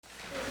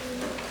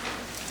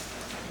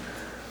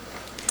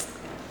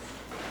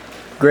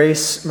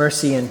Grace,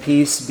 mercy, and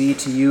peace be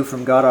to you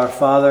from God our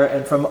Father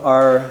and from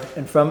our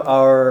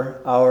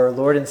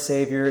Lord and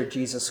Savior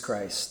Jesus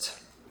Christ.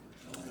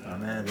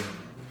 Amen.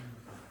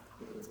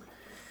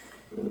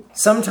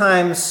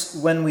 Sometimes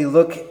when we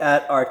look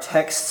at our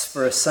texts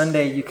for a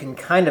Sunday, you can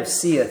kind of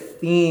see a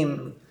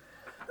theme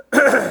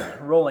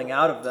rolling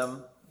out of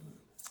them.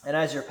 And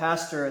as your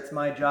pastor, it's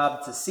my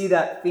job to see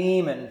that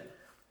theme and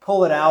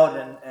pull it out,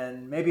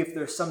 and maybe if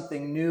there's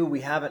something new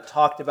we haven't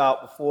talked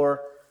about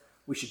before,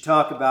 we should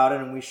talk about it,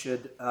 and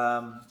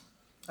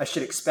I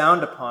should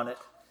expound upon it.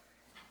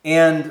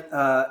 And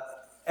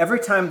every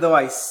time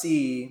I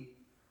see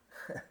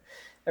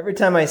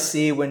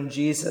when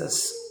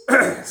Jesus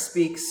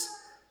speaks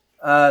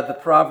the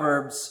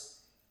Proverbs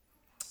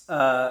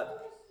about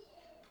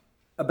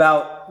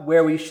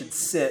where we should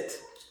sit,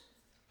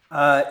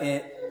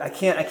 I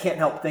can't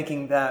help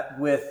thinking that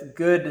with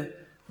good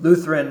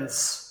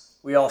Lutherans,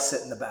 we all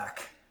sit in the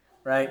back.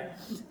 Right?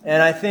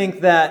 And I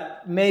think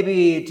that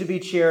maybe to be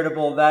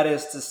charitable, that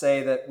is to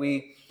say that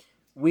we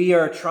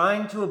are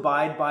trying to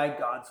abide by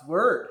God's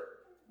word,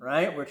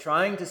 right? We're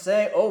trying to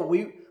say,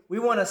 we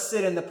want to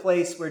sit in the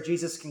place where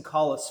Jesus can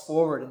call us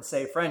forward and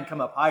say, friend, come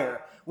up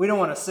higher. We don't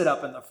want to sit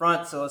up in the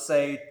front, so let's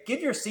say,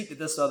 give your seat to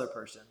this other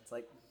person. It's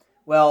like,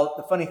 well,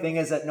 the funny thing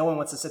is that no one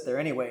wants to sit there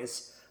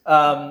anyways.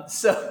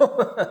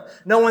 So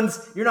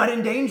you're not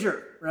in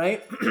danger,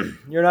 right?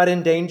 You're not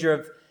in danger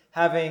of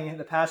having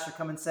the pastor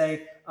come and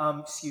say,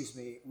 excuse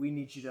me, we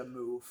need you to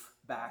move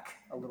back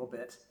a little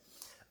bit.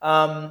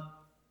 But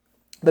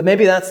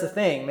maybe that's the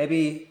thing.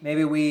 Maybe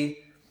we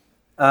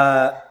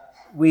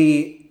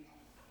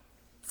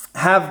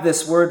have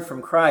this word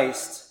from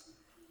Christ,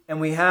 and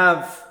we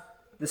have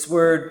this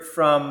word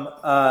from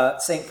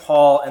St.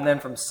 Paul and then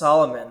from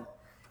Solomon.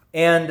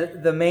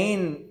 And the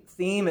main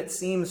theme, it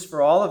seems,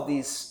 for all of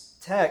these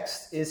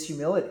texts is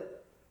humility.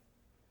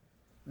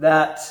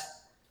 That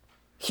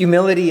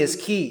humility is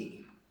key.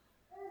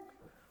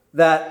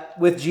 That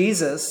with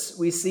Jesus,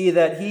 we see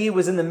that he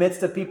was in the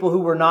midst of people who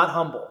were not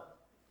humble.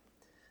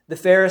 The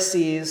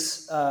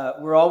Pharisees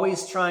were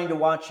always trying to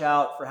watch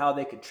out for how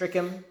they could trick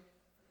him,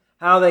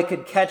 how they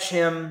could catch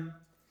him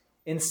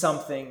in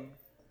something.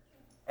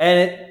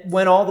 And it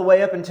went all the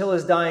way up until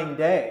his dying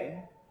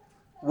day,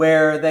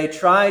 where they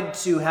tried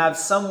to have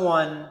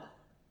someone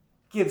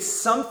give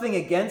something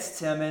against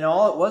him, and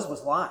all it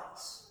was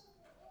lies.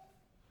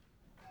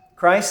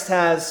 Christ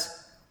has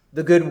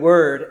the good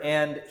word,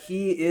 and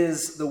he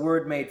is the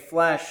word made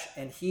flesh,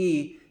 and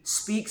he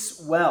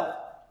speaks well.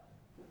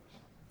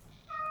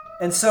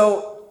 And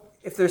so,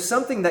 if there's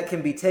something that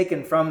can be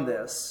taken from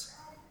this,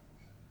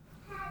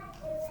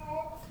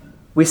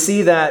 we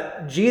see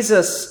that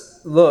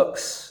Jesus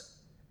looks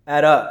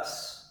at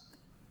us,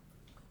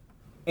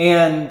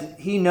 and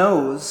he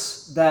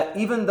knows that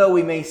even though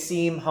we may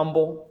seem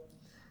humble,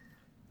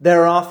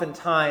 there are often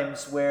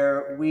times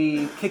where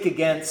we kick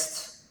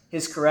against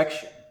his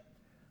correction,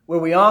 where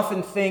we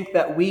often think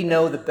that we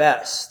know the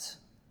best.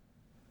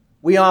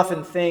 We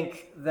often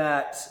think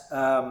that,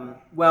 I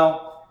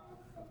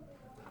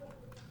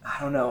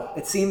don't know.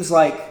 It seems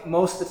like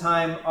most of the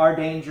time our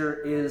danger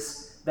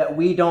is that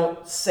we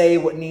don't say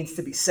what needs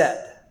to be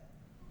said.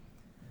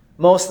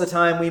 Most of the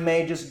time we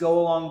may just go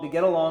along to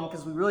get along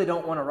because we really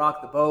don't want to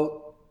rock the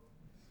boat.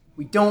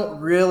 We don't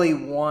really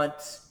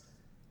want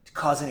to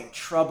cause any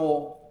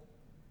trouble.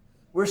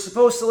 We're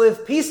supposed to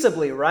live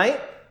peaceably,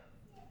 right?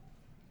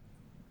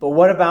 But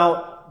what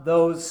about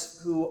those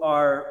who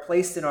are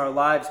placed in our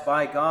lives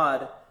by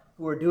God,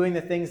 who are doing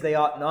the things they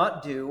ought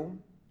not do,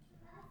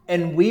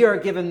 and we are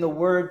given the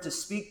word to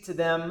speak to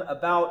them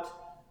about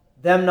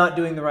them not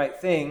doing the right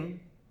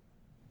thing,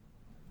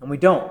 and we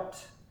don't?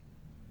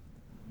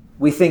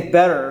 We think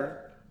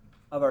better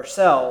of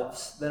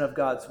ourselves than of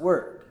God's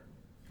word.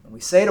 And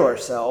we say to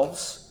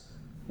ourselves,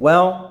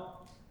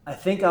 well, I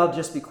think I'll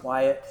just be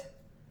quiet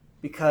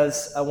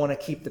because I want to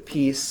keep the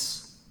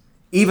peace,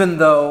 even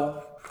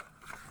though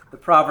the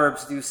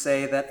Proverbs do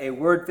say that a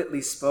word fitly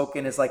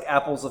spoken is like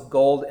apples of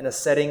gold in a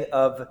setting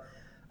of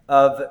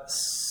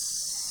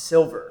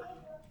silver.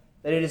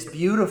 That it is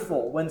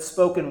beautiful when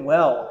spoken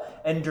well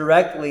and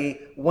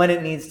directly when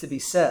it needs to be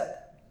said.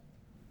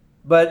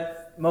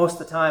 But most of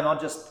the time, I'll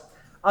just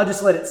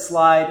let it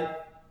slide. I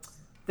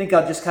think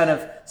I'll just kind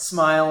of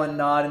smile and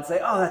nod and say,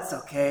 oh, that's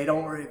okay,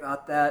 don't worry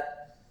about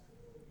that.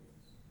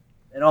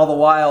 And all the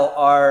while,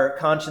 our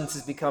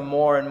consciences become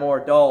more and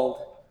more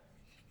dulled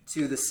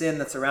to the sin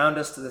that's around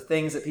us, to the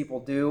things that people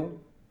do,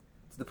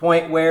 to the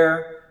point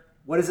where,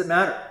 what does it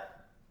matter?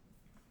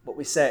 What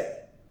we say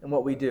and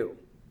what we do.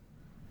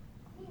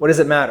 What does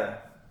it matter?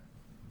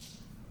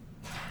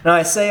 Now,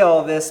 I say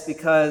all this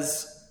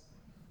because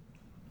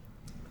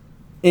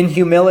in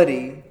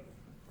humility,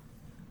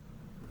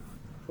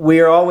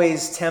 we are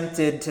always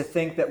tempted to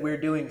think that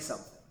we're doing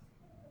something.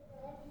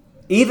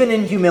 Even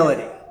in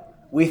humility,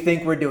 we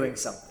think we're doing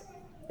something.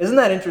 Isn't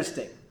that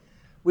interesting?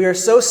 We are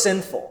so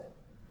sinful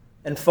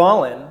and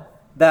fallen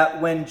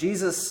that when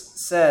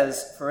Jesus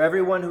says, for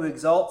everyone who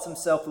exalts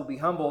himself will be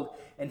humbled,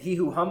 and he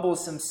who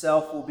humbles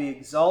himself will be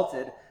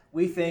exalted,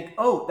 we think,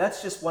 oh,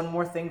 that's just one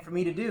more thing for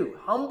me to do.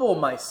 Humble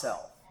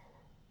myself.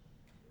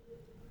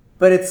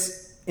 But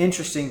it's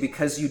interesting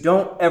because you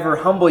don't ever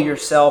humble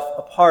yourself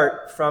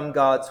apart from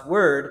God's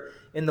word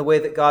in the way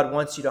that God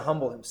wants you to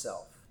humble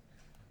himself.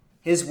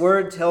 His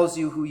word tells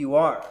you who you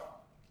are.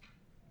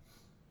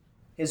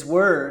 His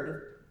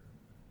word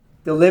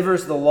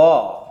delivers the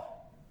law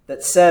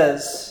that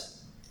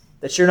says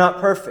that you're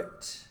not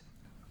perfect,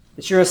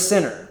 that you're a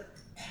sinner,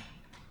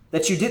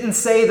 that you didn't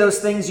say those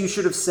things you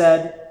should have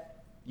said,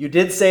 you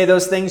did say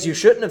those things you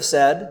shouldn't have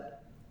said,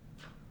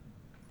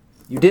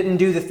 you didn't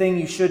do the thing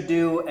you should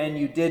do, and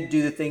you did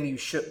do the thing you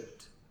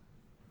shouldn't.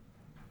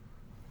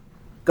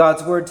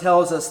 God's word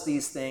tells us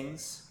these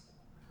things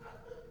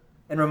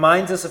and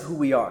reminds us of who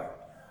we are.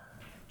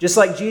 Just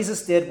like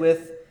Jesus did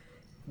with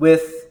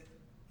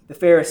the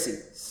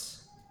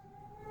Pharisees.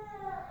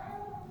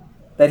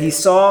 That he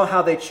saw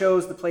how they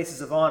chose the places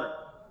of honor.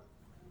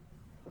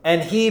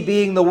 And he,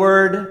 being the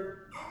Word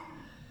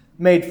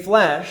made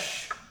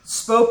flesh,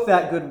 spoke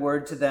that good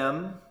word to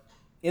them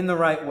in the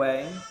right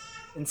way,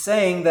 in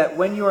saying that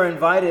when you are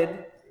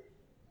invited,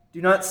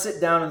 do not sit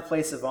down in the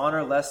place of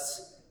honor,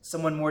 lest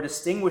someone more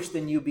distinguished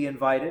than you be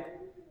invited.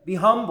 Be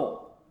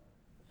humble,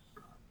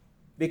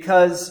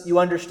 because you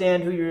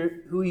understand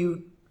who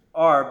you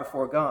are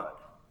before God.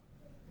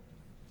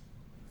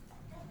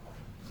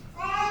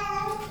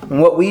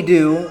 And what we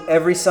do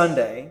every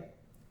Sunday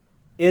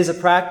is a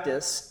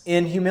practice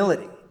in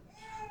humility.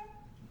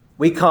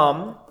 We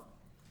come,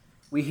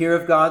 we hear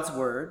of God's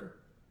word,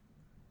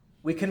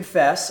 we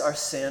confess our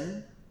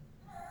sin,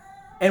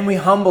 and we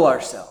humble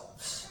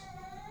ourselves.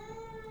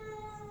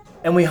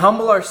 And we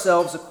humble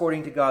ourselves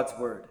according to God's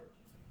word.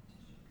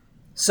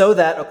 So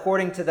that,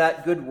 according to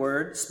that good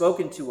word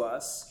spoken to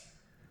us,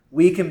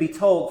 we can be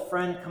told,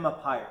 friend, come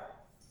up higher.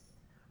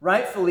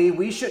 Rightfully,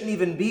 we shouldn't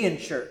even be in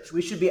church.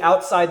 We should be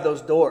outside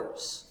those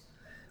doors.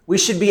 We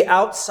should be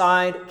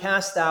outside,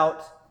 cast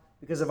out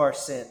because of our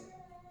sin.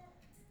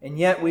 And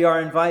yet we are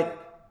invited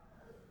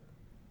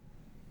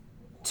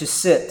to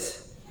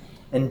sit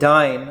and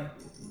dine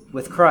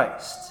with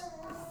Christ.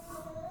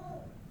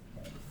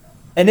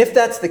 And if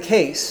that's the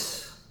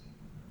case,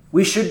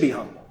 we should be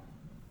humble.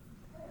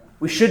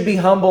 We should be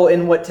humble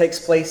in what takes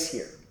place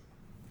here.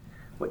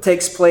 What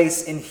takes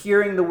place in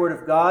hearing the word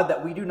of God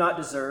that we do not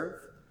deserve,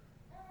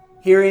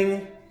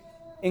 hearing,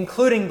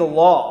 including the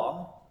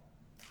law,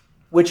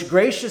 which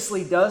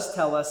graciously does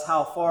tell us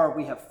how far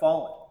we have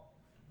fallen,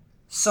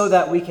 so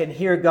that we can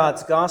hear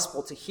God's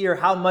gospel, to hear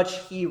how much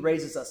he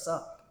raises us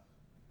up.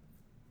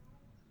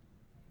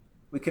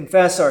 We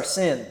confess our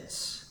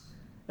sins,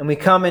 and we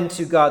come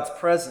into God's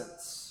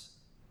presence,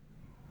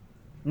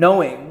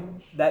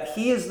 knowing that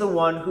he is the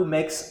one who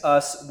makes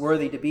us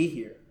worthy to be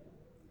here.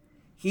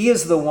 He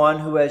is the one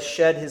who has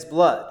shed his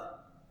blood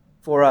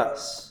for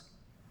us.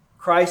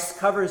 Christ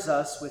covers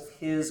us with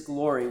his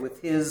glory,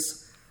 with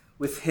his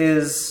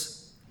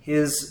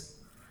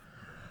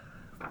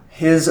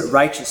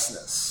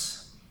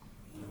righteousness.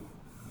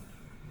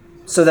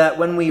 So that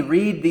when we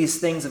read these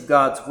things of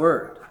God's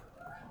word,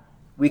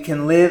 we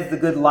can live the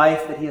good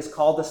life that he has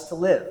called us to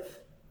live.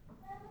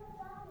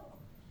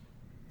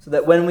 So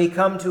that when we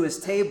come to his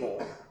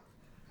table,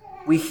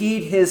 we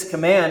heed his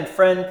command,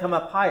 friend, come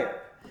up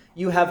higher.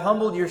 You have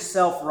humbled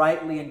yourself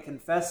rightly in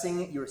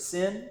confessing your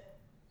sin,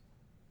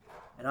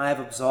 and I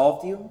have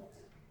absolved you.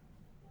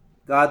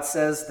 God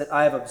says that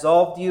I have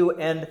absolved you,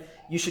 and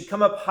you should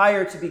come up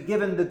higher to be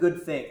given the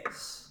good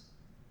things,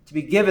 to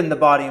be given the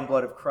body and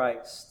blood of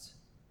Christ,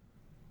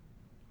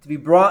 to be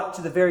brought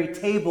to the very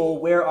table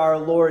where our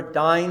Lord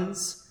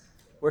dines,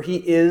 where he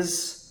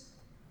is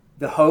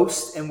the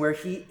host and where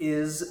he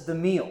is the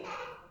meal.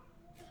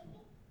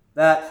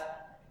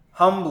 That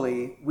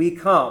humbly we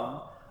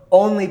come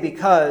only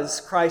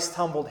because Christ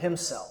humbled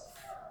himself.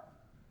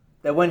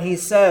 That when he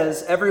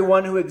says,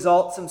 everyone who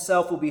exalts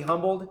himself will be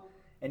humbled,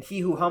 and he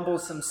who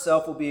humbles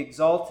himself will be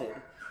exalted,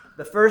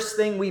 the first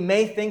thing we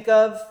may think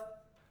of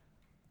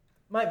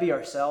might be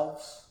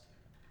ourselves,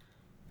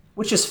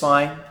 which is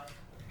fine.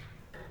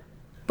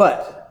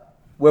 But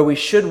where we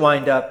should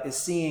wind up is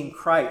seeing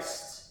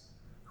Christ,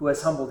 who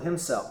has humbled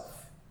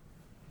himself.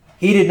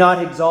 He did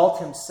not exalt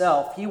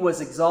himself, he was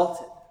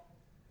exalted,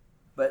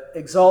 but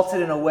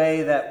exalted in a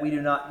way that we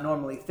do not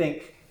normally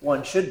think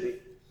one should be.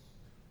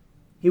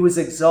 He was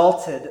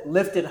exalted,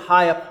 lifted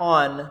high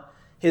upon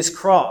his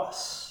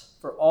cross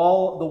for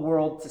all the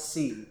world to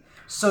see,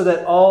 so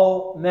that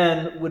all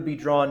men would be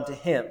drawn to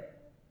him.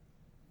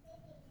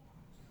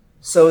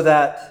 So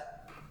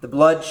that the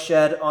blood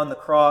shed on the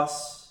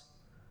cross,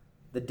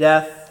 the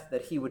death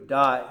that he would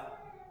die,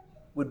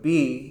 would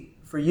be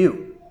for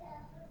you.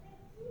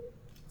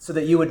 So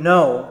that you would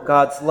know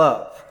God's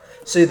love.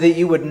 So that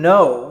you would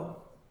know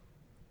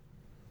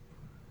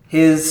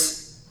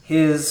his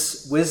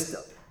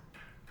wisdom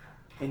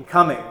in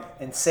coming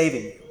and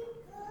saving you.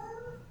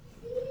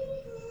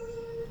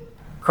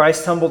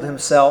 Christ humbled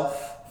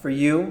himself for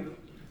you.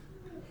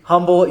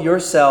 Humble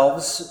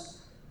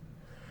yourselves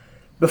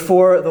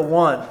before the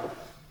one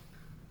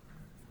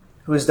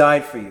who has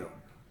died for you.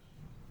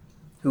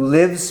 who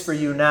lives for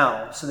you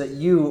now so that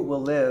you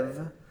will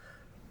live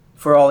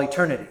for all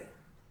eternity.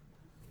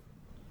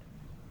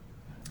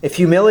 If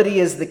humility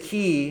is the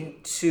key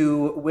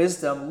to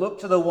wisdom, look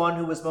to the one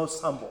who was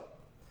most humble.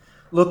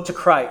 Look to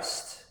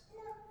Christ.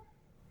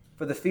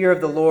 For the fear of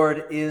the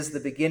Lord is the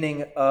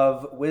beginning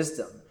of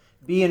wisdom.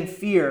 Be in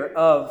fear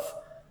of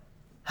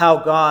how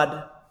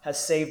God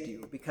has saved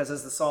you, because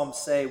as the Psalms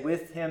say,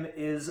 with him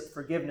is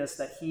forgiveness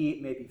that he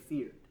may be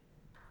feared.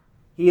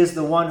 He is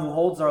the one who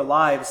holds our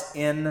lives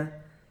in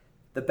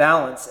the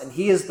balance, and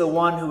he is the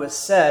one who has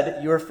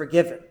said, you're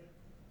forgiven.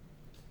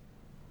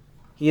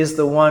 He is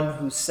the one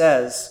who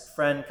says,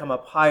 friend, come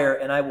up higher,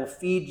 and I will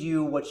feed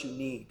you what you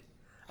need.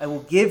 I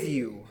will give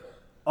you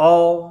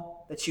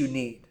all that you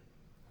need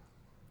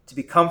to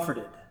be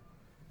comforted,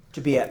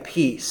 to be at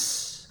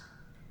peace,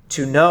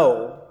 to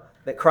know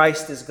that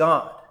Christ is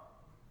God,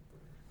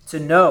 to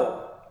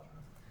know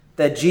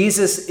that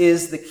Jesus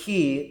is the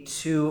key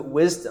to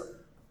wisdom,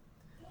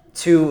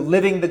 to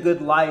living the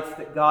good life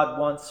that God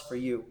wants for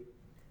you.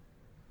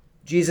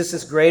 Jesus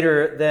is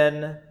greater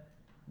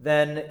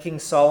than King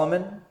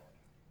Solomon.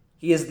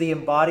 He is the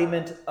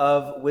embodiment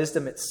of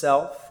wisdom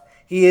itself.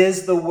 He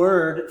is the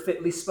word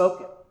fitly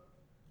spoken.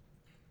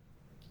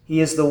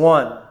 He is the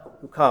one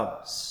who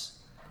comes.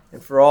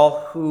 And for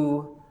all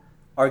who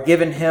are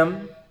given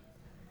him,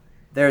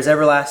 there is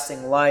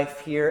everlasting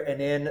life here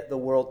and in the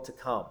world to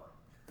come.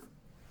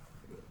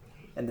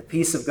 And the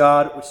peace of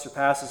God, which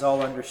surpasses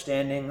all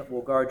understanding,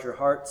 will guard your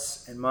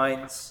hearts and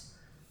minds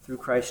through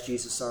Christ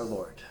Jesus our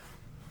Lord.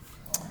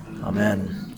 Amen.